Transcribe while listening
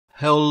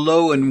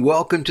Hello and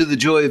welcome to the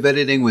Joy of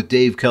Editing with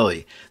Dave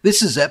Kelly.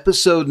 This is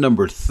episode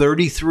number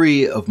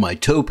 33 of my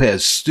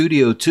Topaz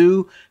Studio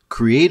 2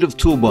 Creative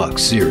Toolbox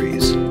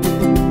series.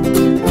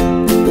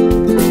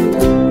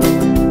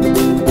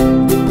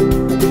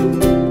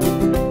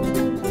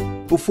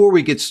 Before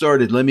we get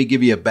started, let me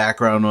give you a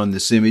background on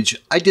this image.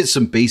 I did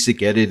some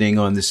basic editing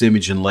on this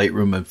image in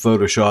Lightroom and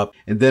Photoshop,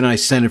 and then I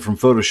sent it from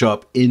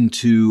Photoshop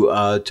into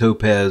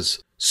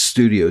Topaz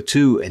Studio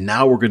 2, and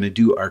now we're going to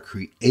do our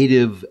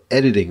creative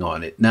editing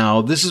on it.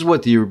 Now, this is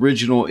what the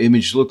original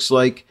image looks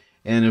like,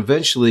 and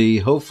eventually,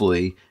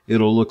 hopefully,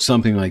 it'll look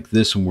something like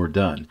this when we're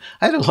done.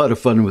 I had a lot of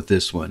fun with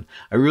this one.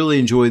 I really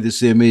enjoy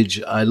this image.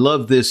 I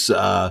love this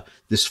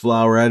this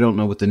flower. I don't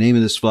know what the name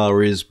of this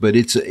flower is, but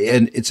it's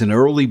an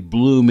early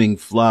blooming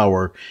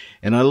flower,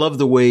 and I love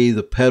the way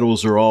the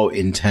petals are all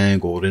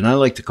entangled, and I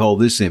like to call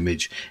this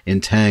image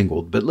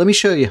entangled. But let me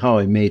show you how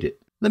I made it.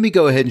 Let me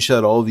go ahead and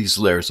shut all these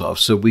layers off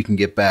so we can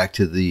get back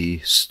to the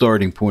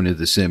starting point of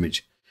this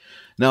image.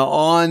 Now,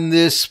 on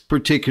this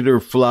particular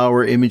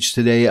flower image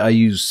today, I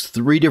used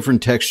 3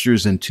 different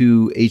textures and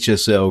 2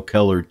 HSL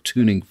color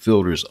tuning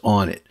filters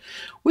on it.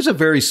 It was a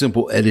very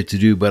simple edit to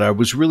do, but I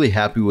was really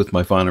happy with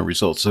my final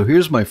results. So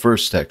here's my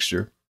first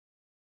texture.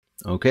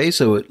 Okay,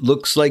 so it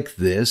looks like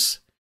this.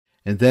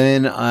 And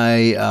then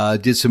I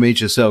did some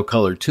HSL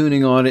color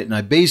tuning on it, and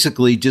I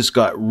basically just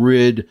got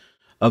rid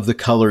of the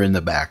color in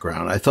the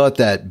background. I thought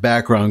that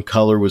background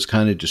color was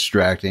kind of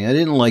distracting. I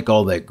didn't like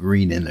all that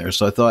green in there,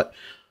 so I thought,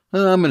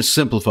 I'm going to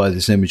simplify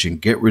this image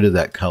and get rid of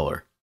that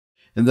color.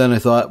 And then I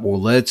thought, well,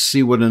 let's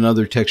see what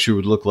another texture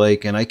would look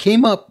like. And I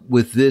came up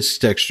with this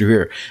texture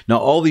here. Now,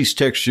 all these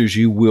textures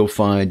you will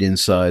find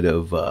inside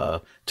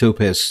of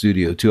Topaz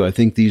Studio 2. I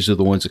think these are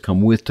the ones that come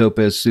with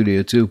Topaz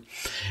Studio 2.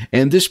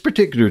 And this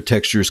particular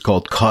texture is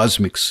called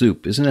Cosmic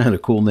Soup. Isn't that a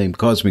cool name,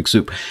 Cosmic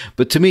Soup?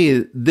 But to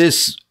me,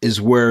 this is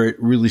where it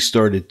really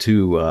started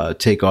to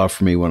take off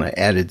for me when I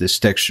added this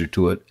texture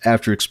to it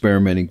after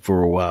experimenting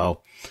for a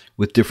while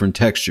with different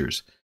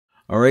textures.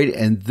 All right,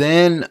 and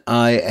then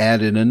I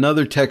added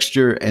another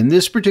texture, and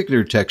this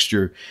particular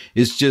texture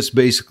is just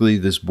basically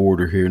this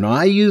border here. Now,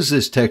 I use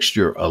this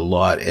texture a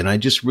lot, and I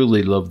just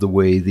really love the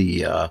way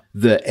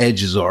the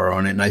edges are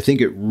on it, and I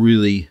think it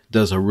really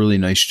does a really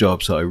nice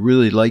job, so I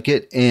really like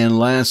it. And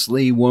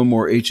lastly, one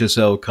more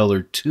HSL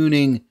color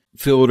tuning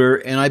filter,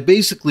 and I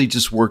basically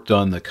just worked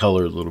on the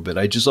color a little bit.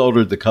 I just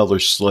altered the color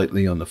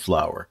slightly on the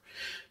flower,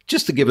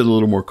 just to give it a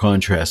little more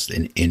contrast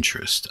and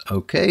interest.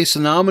 Okay,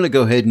 so now I'm going to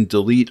go ahead and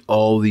delete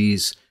all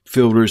these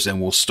filters and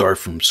we'll start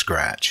from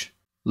scratch.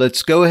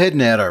 Let's go ahead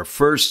and add our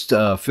first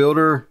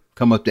filter.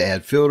 Come up to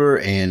add filter,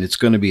 and it's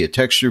going to be a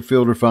texture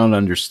filter found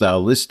under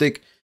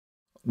stylistic.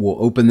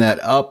 We'll open that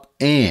up,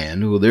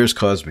 and well, there's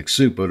Cosmic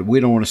Soup, but we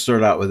don't want to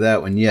start out with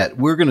that one yet.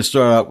 We're going to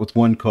start out with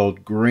one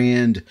called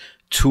Grand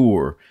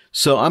Tour.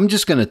 So I'm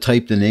just going to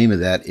type the name of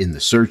that in the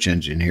search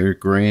engine here,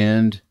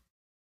 Grand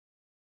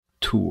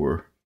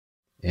Tour.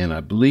 And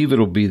I believe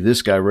it'll be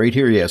this guy right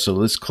here. Yeah, so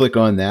let's click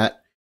on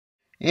that.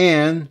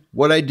 And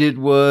what I did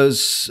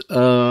was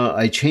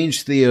I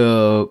changed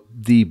the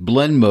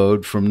blend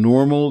mode from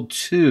normal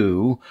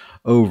to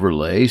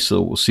overlay.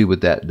 So we'll see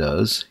what that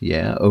does.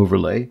 Yeah,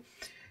 overlay.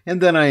 And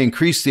then I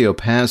increased the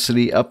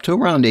opacity up to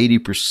around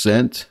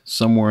 80%,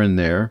 somewhere in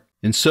there.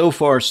 And so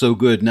far, so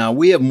good. Now,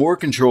 we have more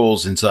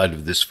controls inside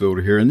of this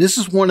filter here, and this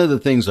is one of the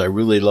things I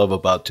really love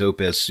about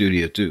Topaz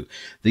Studio 2.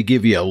 They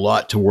give you a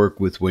lot to work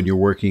with when you're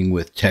working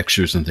with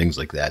textures and things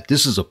like that.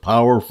 This is a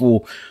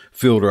powerful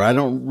filter. I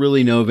don't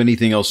really know of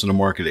anything else in the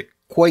market that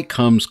quite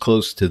comes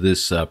close to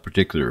this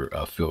particular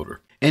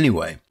filter.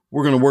 Anyway,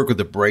 we're going to work with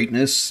the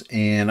brightness,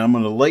 and I'm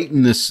going to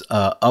lighten this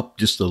up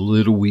just a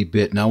little wee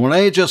bit. Now, when I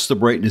adjust the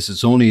brightness,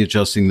 it's only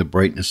adjusting the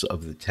brightness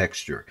of the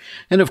texture.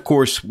 And of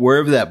course,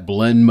 wherever that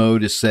blend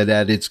mode is set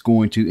at, it's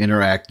going to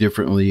interact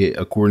differently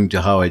according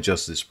to how I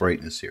adjust this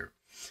brightness here.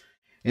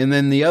 And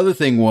then the other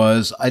thing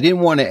was, I didn't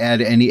want to add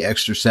any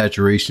extra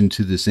saturation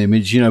to this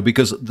image,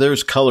 because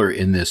there's color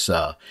in this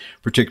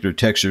particular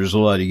texture. There's a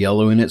lot of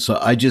yellow in it. So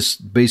I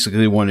just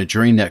basically want to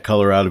drain that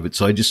color out of it.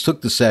 So I just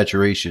took the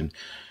saturation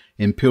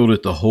and peeled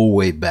it the whole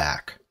way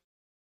back.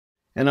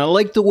 And I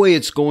like the way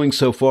it's going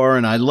so far,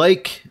 and I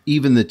like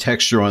even the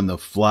texture on the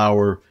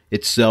flower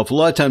itself. A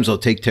lot of times I'll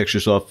take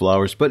textures off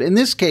flowers, but in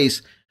this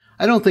case,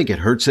 I don't think it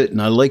hurts it,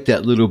 and I like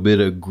that little bit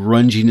of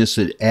grunginess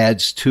it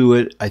adds to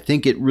it. I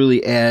think it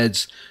really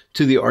adds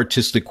to the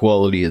artistic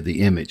quality of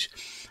the image.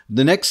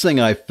 The next thing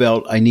I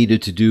felt I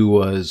needed to do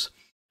was,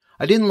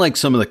 I didn't like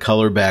some of the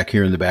color back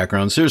here in the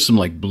background. So there's some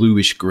like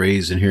bluish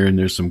grays in here, and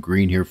there's some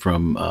green here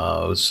from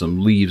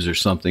some leaves or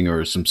something,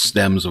 or some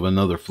stems of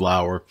another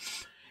flower.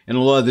 And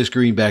a lot of this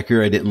green back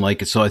here, I didn't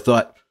like it. So I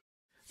thought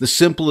the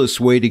simplest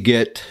way to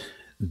get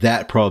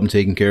that problem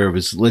taken care of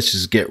is let's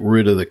just get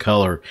rid of the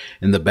color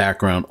in the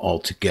background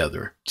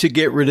altogether. To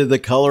get rid of the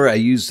color, I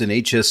used an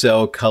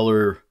HSL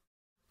color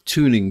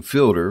tuning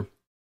filter,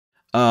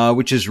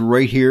 which is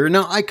right here.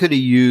 Now, I could have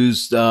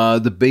used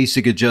the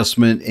basic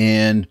adjustment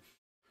and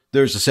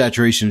There's a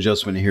saturation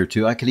adjustment here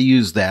too. I could have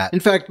used that. In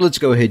fact, let's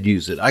go ahead and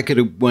use it. I could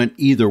have went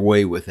either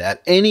way with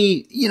that.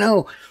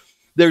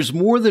 There's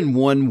more than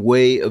one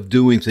way of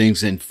doing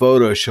things in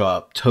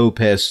Photoshop,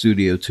 Topaz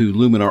Studio 2,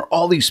 Luminar,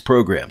 all these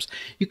programs.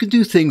 You can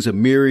do things a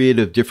myriad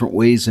of different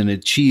ways and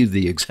achieve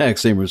the exact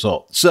same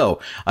result. So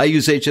I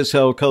use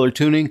HSL color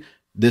tuning.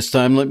 This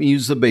time, let me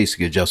use the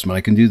basic adjustment.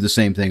 I can do the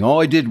same thing.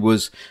 All I did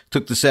was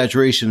took the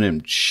saturation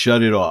and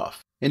shut it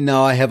off. And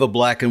now I have a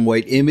black and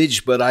white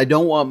image, but I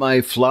don't want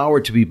my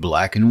flower to be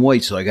black and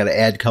white, so I got to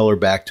add color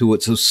back to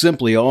it. So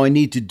simply, all I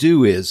need to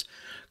do is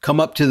come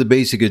up to the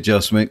basic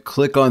adjustment,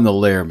 click on the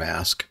layer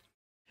mask,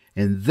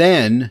 and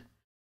then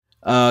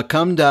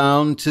come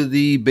down to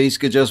the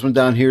basic adjustment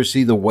down here.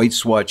 See the white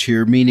swatch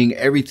here, meaning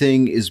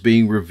everything is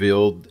being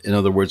revealed. In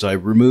other words, I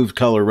removed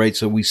color, right?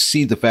 So we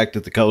see the fact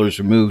that the color is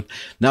removed.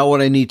 Now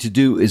what I need to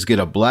do is get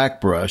a black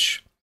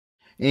brush,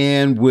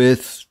 and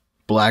with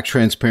black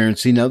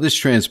transparency. Now this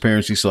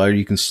transparency slider,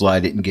 you can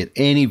slide it and get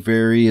any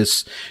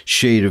various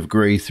shade of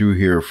gray through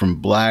here, from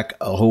black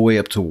all the way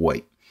up to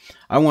white.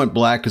 I want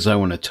black because I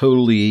want to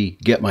totally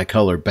get my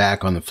color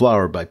back on the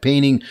flower by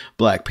painting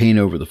black paint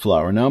over the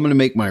flower. Now I'm going to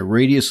make my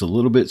radius a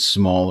little bit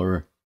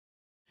smaller,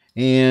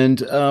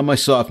 and my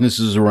softness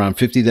is around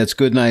 50. That's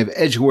good. And I have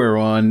edge wear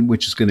on,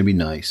 which is going to be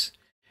nice.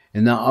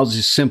 And now I'll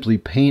just simply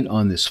paint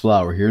on this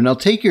flower here. Now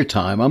take your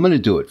time. I'm going to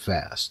do it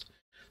fast.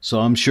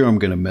 So I'm sure I'm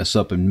going to mess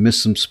up and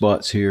miss some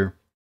spots here.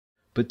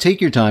 But take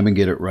your time and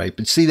get it right.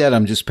 But see that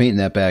I'm just painting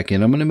that back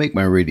in. I'm going to make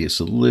my radius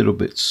a little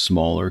bit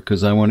smaller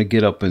because I want to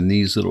get up in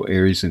these little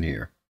areas in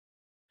here.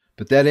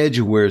 But that edge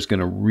wear is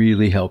going to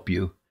really help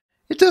you.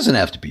 It doesn't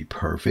have to be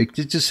perfect.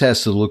 It just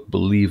has to look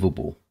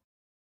believable.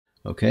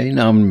 Okay,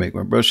 now I'm going to make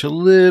my brush a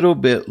little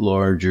bit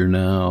larger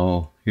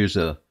now. Here's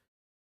a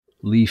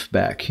leaf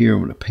back here.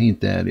 I'm going to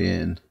paint that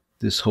in.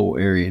 This whole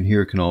area in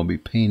here can all be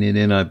painted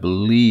in, I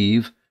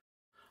believe.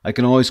 I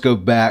can always go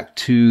back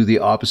to the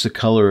opposite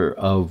color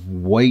of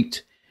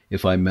white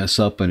if I mess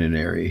up in an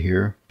area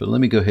here. But let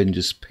me go ahead and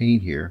just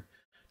paint here.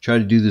 Try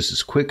to do this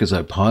as quick as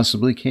I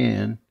possibly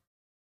can.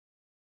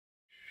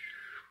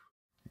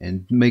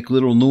 And make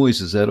little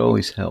noises. That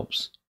always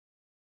helps.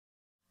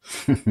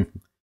 I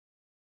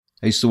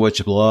used to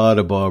watch a lot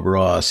of Bob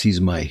Ross. He's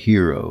my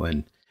hero.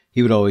 And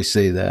he would always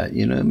say that,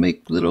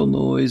 make little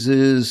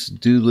noises,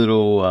 do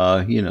little,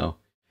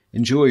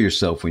 enjoy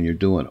yourself when you're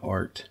doing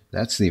art.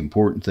 That's the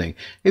important thing.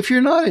 If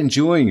you're not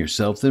enjoying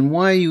yourself, then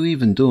why are you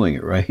even doing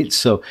it, right?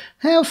 So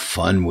have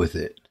fun with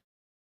it,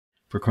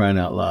 for crying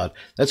out loud.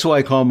 That's why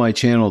I call my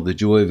channel The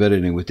Joy of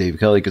Editing with Dave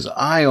Kelly, because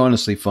I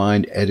honestly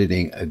find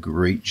editing a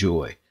great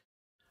joy.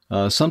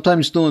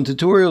 Sometimes doing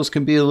tutorials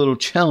can be a little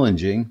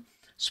challenging,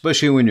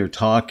 especially when you're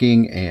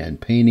talking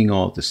and painting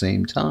all at the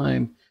same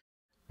time.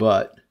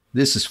 But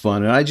this is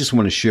fun, and I just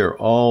want to share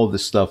all the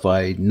stuff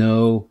I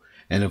know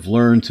and have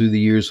learned through the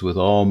years with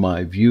all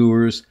my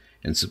viewers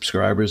and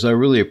subscribers. I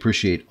really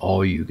appreciate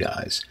all you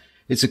guys.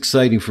 It's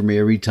exciting for me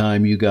every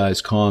time you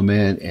guys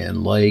comment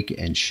and like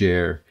and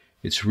share.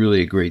 It's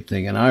really a great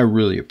thing, and I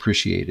really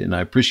appreciate it. And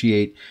I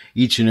appreciate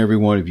each and every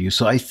one of you.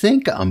 So I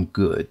think I'm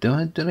good.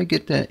 Did I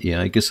get that? Yeah,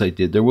 I guess I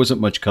did. There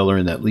wasn't much color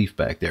in that leaf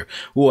back there.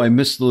 Oh, I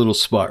missed the little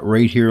spot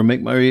right here. I'll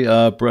make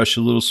my brush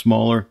a little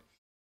smaller.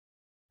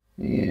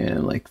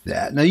 And like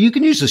that. Now you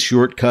can use a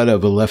shortcut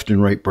of a left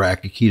and right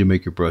bracket key to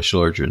make your brush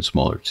larger and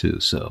smaller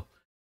too. So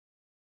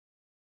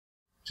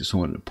just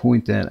wanted to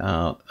point that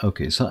out.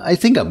 Okay, so I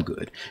think I'm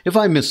good. If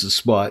I miss a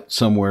spot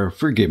somewhere,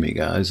 forgive me,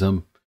 guys.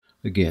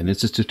 Again,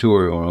 it's a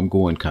tutorial. I'm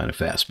going kind of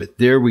fast, but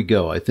there we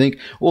go. I think,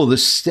 oh, the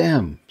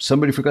stem.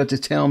 Somebody forgot to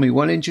tell me.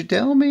 Why didn't you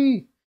tell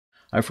me?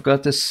 I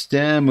forgot the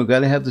stem. We've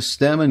got to have the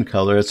stem in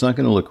color. It's not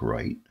going to look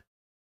right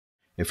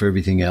if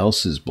everything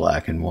else is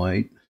black and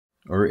white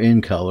or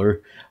in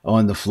color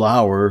on the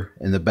flower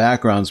and the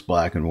background's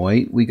black and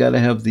white. We got to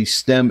have the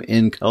stem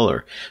in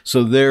color.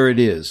 So there it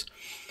is.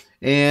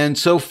 And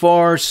so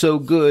far, so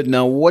good.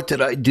 Now, what did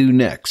I do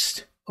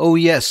next? Oh,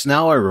 yes,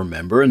 now I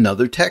remember,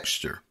 another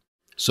texture.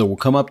 So we'll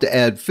come up to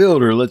add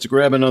filter. Let's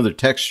grab another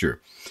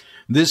texture.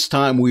 This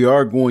time we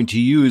are going to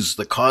use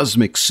the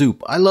Cosmic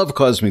Soup. I love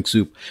Cosmic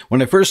Soup.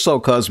 When I first saw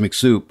Cosmic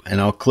Soup,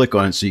 and I'll click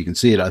on it so you can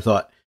see it, I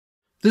thought,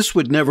 this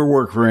would never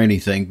work for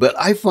anything, but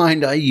I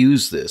find I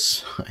use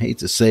this, I hate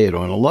to say it,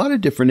 on a lot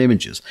of different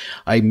images.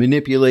 I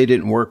manipulate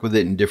it and work with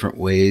it in different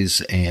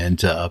ways,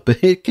 and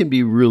but it can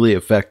be really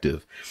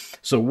effective.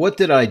 So what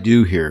did I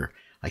do here?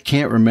 I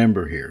can't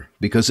remember here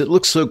because it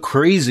looks so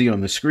crazy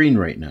on the screen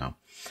right now.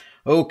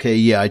 Okay,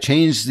 yeah, I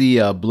changed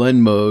the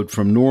blend mode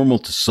from normal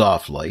to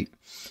soft light.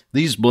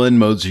 These blend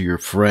modes are your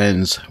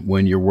friends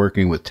when you're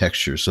working with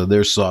texture, so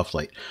there's soft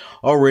light.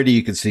 Already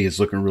you can see it's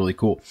looking really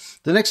cool.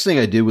 The next thing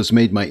I did was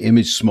made my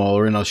image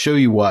smaller, and I'll show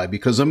you why,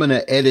 because I'm going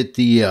to edit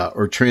the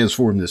or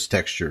transform this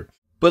texture.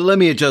 But let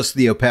me adjust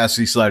the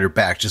opacity slider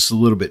back just a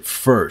little bit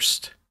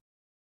first.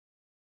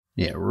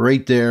 Yeah,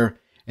 right there.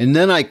 And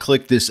then I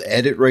click this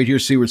edit right here.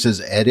 See where it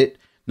says edit?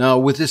 Now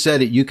with this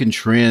edit, you can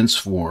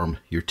transform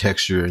your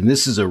texture, and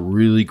this is a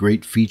really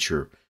great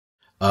feature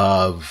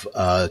of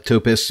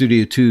Topaz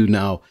Studio 2.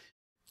 Now,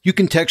 You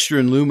can texture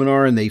in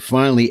Luminar, and they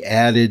finally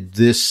added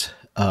this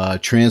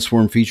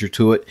transform feature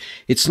to it.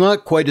 It's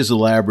not quite as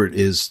elaborate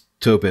as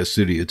Topaz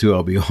Studio 2,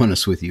 I'll be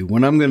honest with you.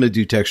 When I'm going to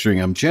do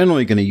texturing, I'm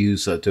generally going to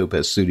use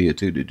Topaz Studio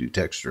 2 to do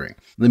texturing.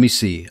 Let me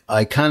see.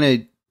 I kind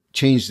of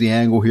changed the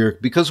angle here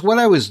because what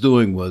I was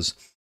doing was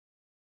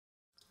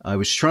I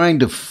was trying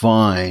to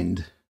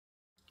find,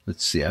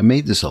 let's see, I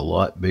made this a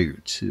lot bigger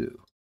too,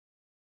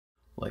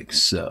 like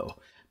so.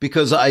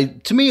 Because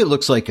to me, it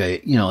looks like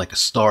like a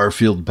star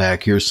field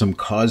back here, some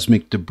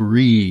cosmic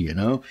debris,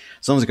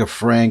 Sounds like a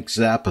Frank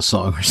Zappa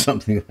song or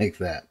something like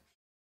that.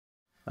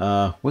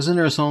 Wasn't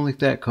there a song like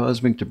that,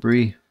 Cosmic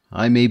Debris?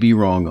 I may be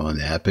wrong on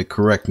that, but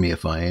correct me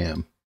if I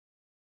am.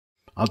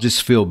 I'll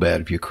just feel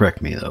bad if you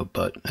correct me, though,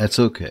 but that's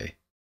okay.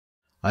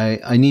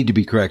 I need to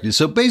be corrected.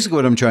 So basically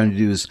what I'm trying to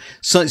do is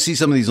see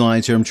some of these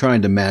lines here. I'm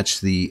trying to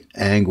match the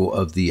angle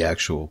of the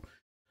actual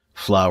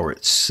flower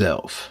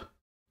itself.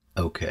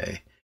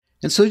 Okay.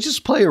 And so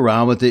just play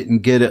around with it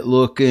and get it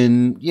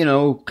looking,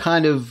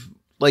 kind of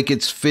like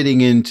it's fitting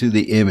into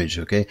the image,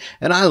 okay?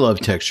 And I love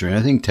texturing.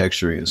 I think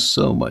texturing is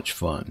so much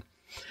fun.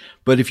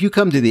 But if you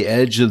come to the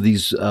edge of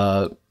these,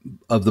 of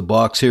the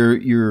box here,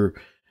 your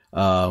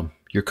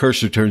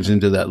cursor turns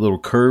into that little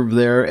curve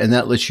there, and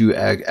that lets you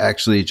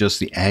actually adjust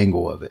the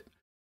angle of it.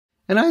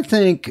 And I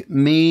think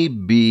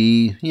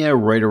maybe,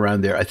 right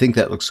around there. I think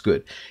that looks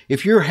good.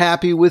 If you're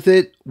happy with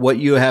it, what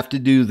you have to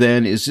do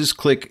then is just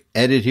click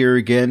Edit here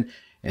again,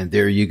 and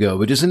there you go.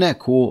 But isn't that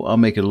cool? I'll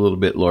make it a little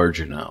bit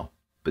larger now.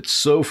 But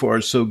so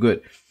far, so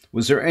good.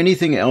 Was there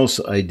anything else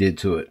I did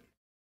to it?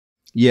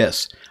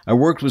 Yes, I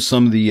worked with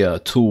some of the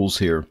tools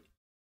here.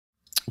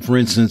 For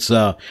instance,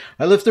 I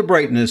left the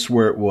brightness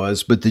where it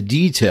was, but the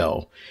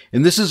detail,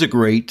 and this is a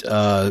great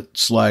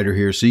slider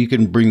here, so you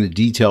can bring the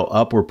detail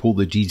up or pull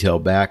the detail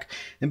back.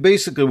 And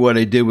basically what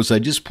I did was I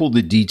just pulled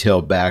the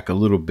detail back a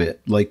little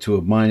bit, like to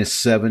a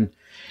 -7.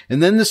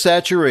 And then the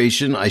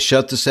saturation, I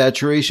shut the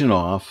saturation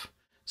off.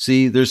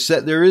 See,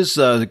 there is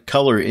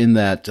color in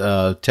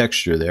that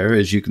texture there,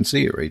 as you can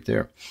see it right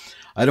there.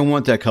 I don't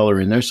want that color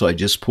in there, so I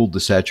just pulled the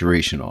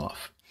saturation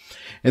off.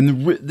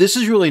 And this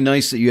is really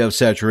nice that you have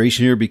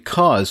saturation here,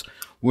 because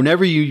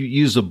whenever you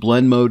use a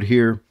blend mode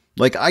here,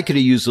 like I could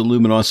have used the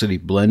luminosity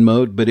blend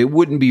mode, but it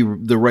wouldn't be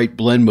the right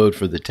blend mode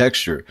for the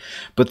texture.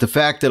 But the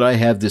fact that I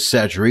have this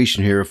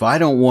saturation here, if I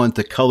don't want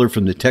the color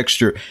from the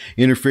texture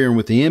interfering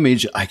with the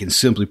image, I can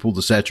simply pull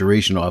the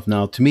saturation off.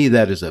 Now, to me,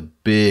 that is a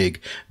big,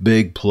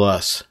 big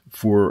plus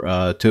for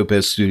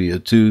Topaz Studio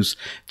 2's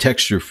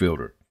texture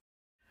filter.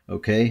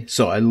 Okay,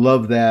 so I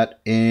love that.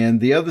 And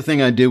the other thing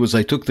I did was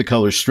I took the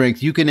color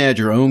strength. You can add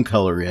your own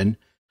color in.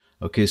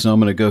 Okay, so I'm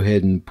going to go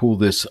ahead and pull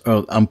this.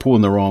 Oh, I'm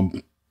pulling the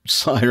wrong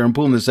slider. I'm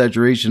pulling the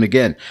saturation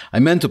again. I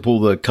meant to pull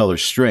the color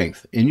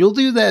strength, and you'll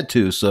do that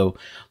too. So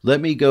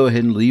let me go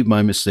ahead and leave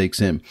my mistakes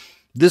in.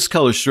 This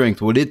color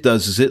strength, what it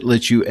does is it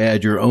lets you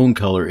add your own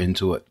color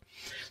into it.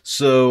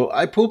 So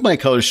I pulled my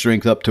color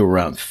strength up to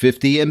around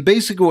 50, and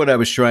basically what I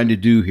was trying to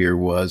do here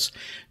was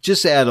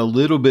just add a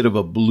little bit of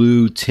a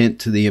blue tint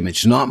to the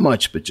image. Not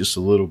much, but just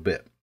a little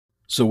bit.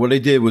 So what I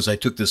did was I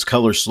took this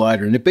color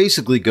slider, and it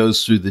basically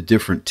goes through the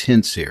different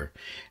tints here.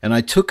 And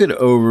I took it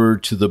over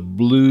to the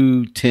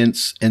blue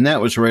tints, and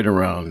that was right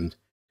around,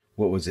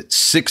 what was it,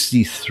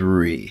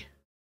 63.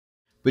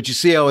 But you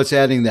see how it's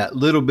adding that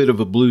little bit of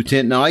a blue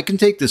tint. Now I can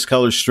take this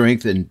color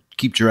strength and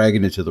keep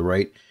dragging it to the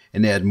right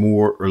and add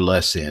more or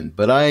less in.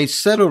 But I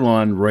settled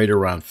on right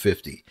around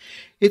 50.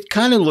 It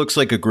kind of looks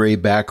like a gray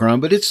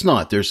background, but it's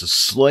not. There's a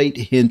slight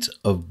hint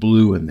of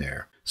blue in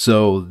there.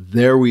 So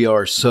there we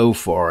are so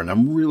far, and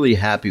I'm really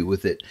happy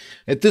with it.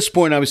 At this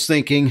point, I was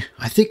thinking,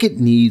 I think it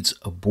needs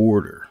a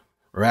border.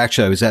 Or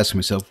actually, I was asking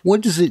myself, what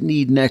does it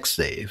need next,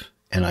 Dave?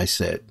 And I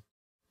said,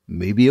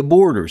 maybe a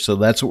border. So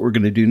that's what we're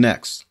going to do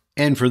next.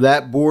 And for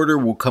that border,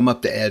 we'll come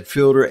up to Add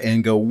Filter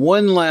and go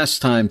one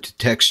last time to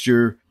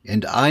Texture.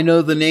 And I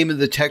know the name of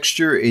the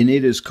texture, and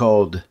it is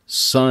called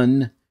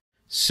Sun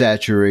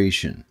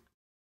Saturation.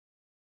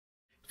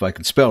 If I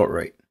can spell it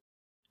right.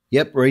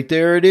 Yep, right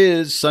there it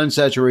is, Sun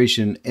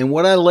Saturation. And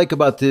what I like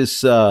about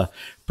this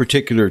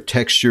particular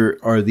texture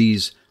are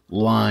these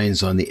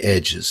lines on the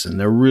edges, and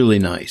they're really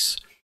nice.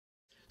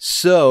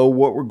 So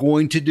what we're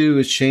going to do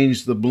is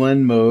change the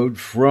blend mode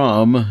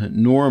from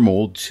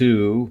normal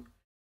to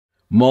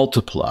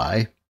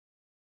multiply.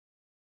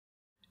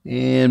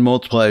 And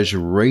multiply is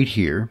right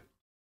here.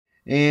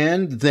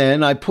 And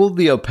then I pulled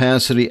the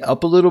opacity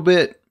up a little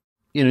bit.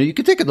 You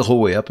could take it the whole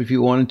way up if you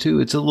wanted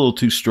to. It's a little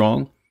too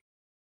strong.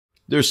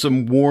 There's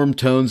some warm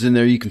tones in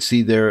there you can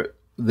see there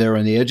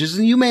on the edges,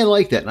 and you may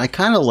like that. And I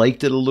kind of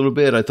liked it a little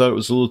bit. I thought it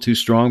was a little too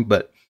strong,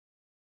 but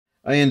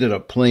I ended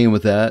up playing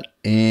with that,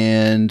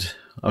 and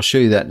I'll show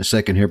you that in a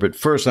second here. But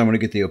first, I'm going to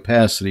get the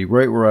opacity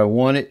right where I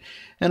want it,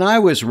 and I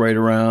was right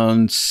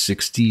around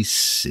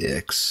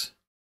 66.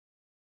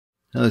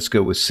 Now let's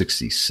go with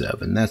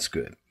 67. That's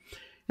good.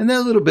 And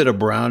that little bit of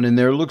brown in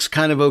there looks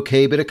kind of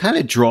okay, but it kind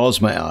of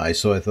draws my eye.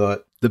 So I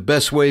thought, The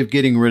best way of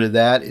getting rid of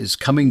that is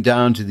coming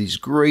down to these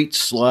great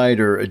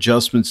slider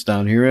adjustments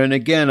down here. And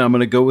again, I'm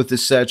going to go with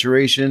this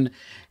saturation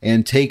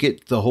and take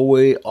it the whole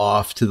way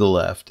off to the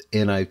left.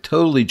 And I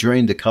totally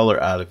drained the color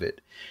out of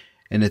it.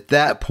 And at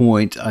that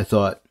point, I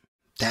thought,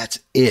 that's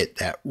it.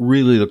 That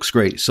really looks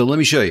great. So let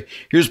me show you.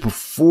 Here's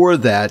before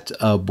that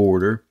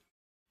border,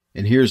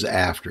 and here's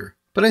after.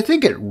 But I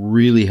think it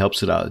really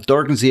helps it out. It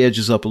darkens the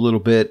edges up a little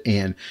bit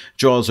and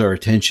draws our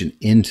attention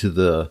into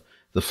the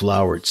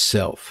flower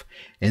itself.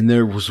 And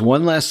there was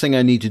one last thing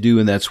I need to do,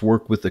 and that's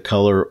work with the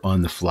color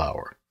on the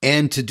flower.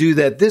 And to do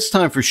that this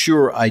time for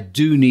sure, I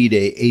do need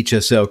a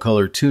HSL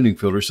color tuning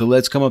filter. So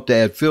let's come up to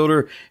add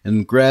filter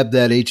and grab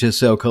that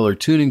HSL color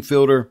tuning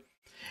filter.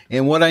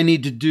 And what I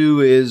need to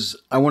do is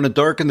I want to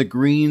darken the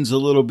greens a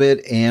little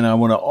bit, and I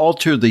want to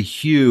alter the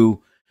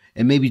hue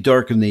and maybe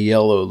darken the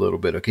yellow a little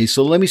bit. Okay,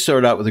 so let me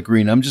start out with the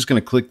green. I'm just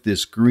going to click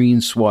this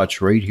green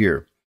swatch right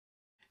here.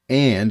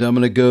 And I'm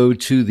going to go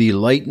to the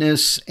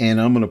lightness,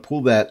 and I'm going to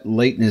pull that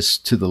lightness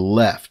to the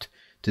left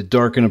to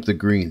darken up the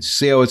greens.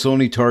 See how it's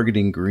only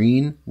targeting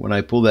green when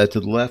I pull that to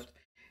the left?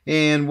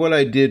 And what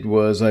I did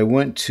was I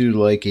went to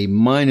like a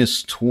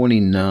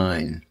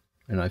 -29,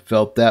 and I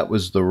felt that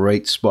was the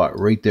right spot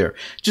right there.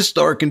 Just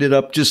darkened it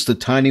up just a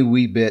tiny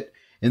wee bit,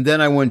 and then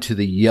I went to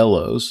the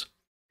yellows.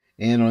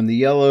 And on the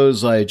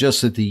yellows, I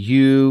adjusted the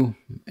hue,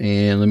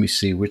 and let me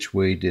see, which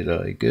way did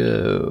I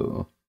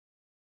go?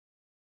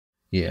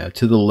 Yeah,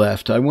 to the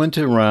left. I went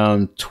to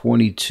around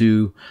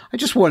 22. I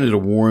just wanted to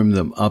warm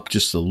them up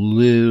just a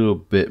little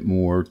bit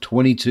more.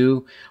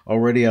 22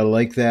 already, I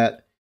like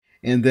that.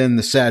 And then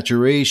the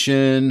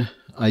saturation,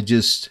 I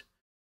just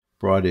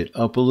brought it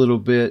up a little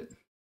bit.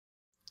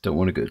 Don't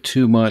want to go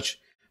too much,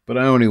 but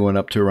I only went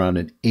up to around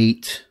an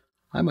 8.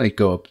 I might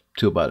go up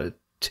to about a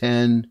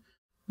 10,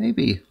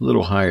 maybe a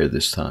little higher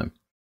this time.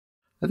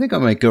 I think I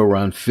might go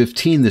around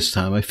 15 this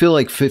time. I feel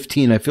like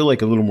 15. I feel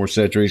like a little more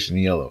saturation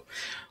in yellow.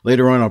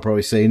 Later on, I'll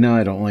probably say, no,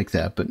 I don't like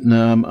that. But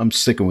no, I'm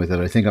sticking with it.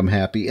 I think I'm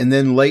happy. And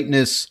then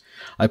lightness,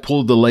 I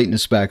pulled the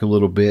lightness back a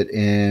little bit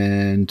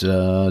and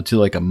to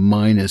like a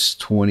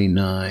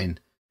 -29.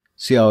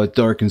 See how it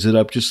darkens it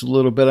up just a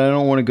little bit? I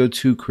don't want to go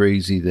too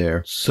crazy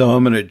there. So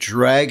I'm going to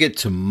drag it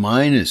to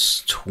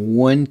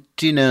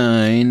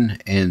 -29.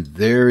 And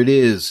there it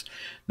is.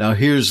 Now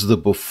here's the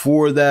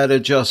before that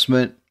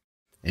adjustment.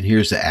 And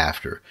here's the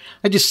after.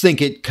 I just think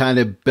it kind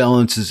of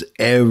balances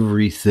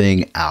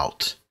everything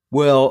out.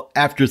 Well,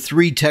 after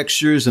 3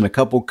 textures and a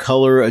couple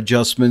color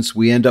adjustments,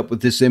 we end up with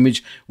this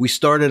image. We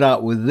started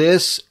out with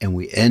this and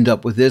we end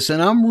up with this.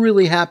 And I'm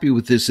really happy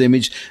with this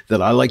image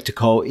that I like to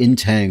call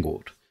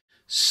entangled.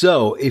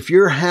 So if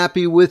you're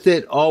happy with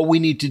it, all we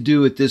need to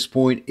do at this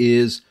point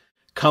is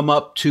come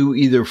up to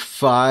either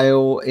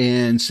File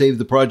and save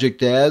the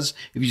project as,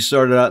 if you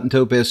started out in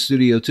Topaz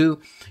Studio 2.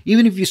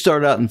 Even if you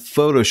start out in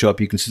Photoshop,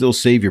 you can still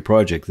save your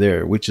project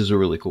there, which is a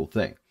really cool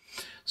thing.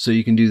 So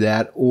you can do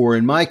that. Or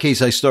in my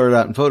case, I started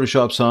out in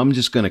Photoshop, so I'm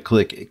just going to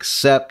click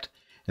Accept,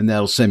 and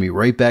that'll send me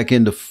right back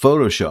into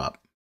Photoshop.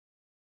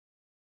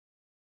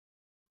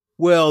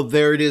 Well,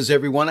 there it is,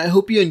 everyone. I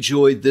hope you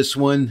enjoyed this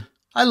one.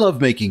 I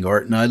love making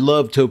art, and I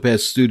love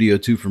Topaz Studio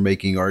 2 for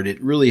making art.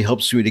 It really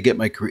helps me to get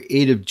my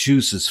creative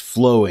juices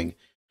flowing.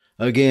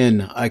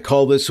 Again, I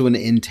call this one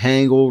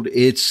entangled.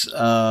 It's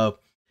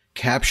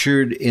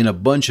captured in a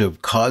bunch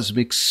of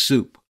cosmic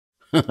soup.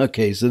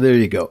 Okay, so there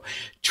you go.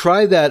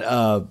 Try that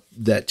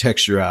that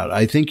texture out.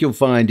 I think you'll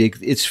find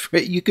it's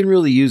you can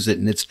really use it,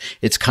 and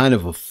it's kind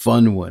of a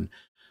fun one.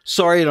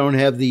 Sorry I don't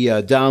have the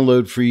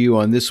download for you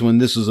on this one.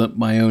 This isn't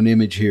my own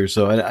image here,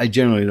 so I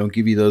generally don't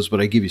give you those,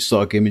 but I give you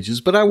stock images.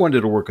 But I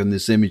wanted to work on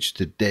this image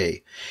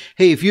today.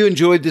 Hey, if you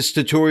enjoyed this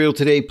tutorial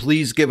today,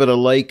 please give it a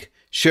like.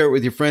 Share it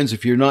with your friends.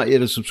 If you're not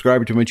yet a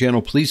subscriber to my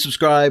channel, please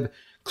subscribe.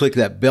 Click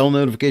that bell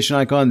notification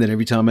icon. Then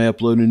every time I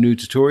upload a new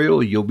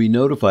tutorial, you'll be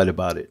notified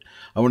about it.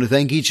 I want to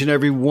thank each and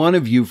every one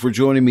of you for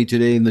joining me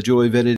today in the joy of editing.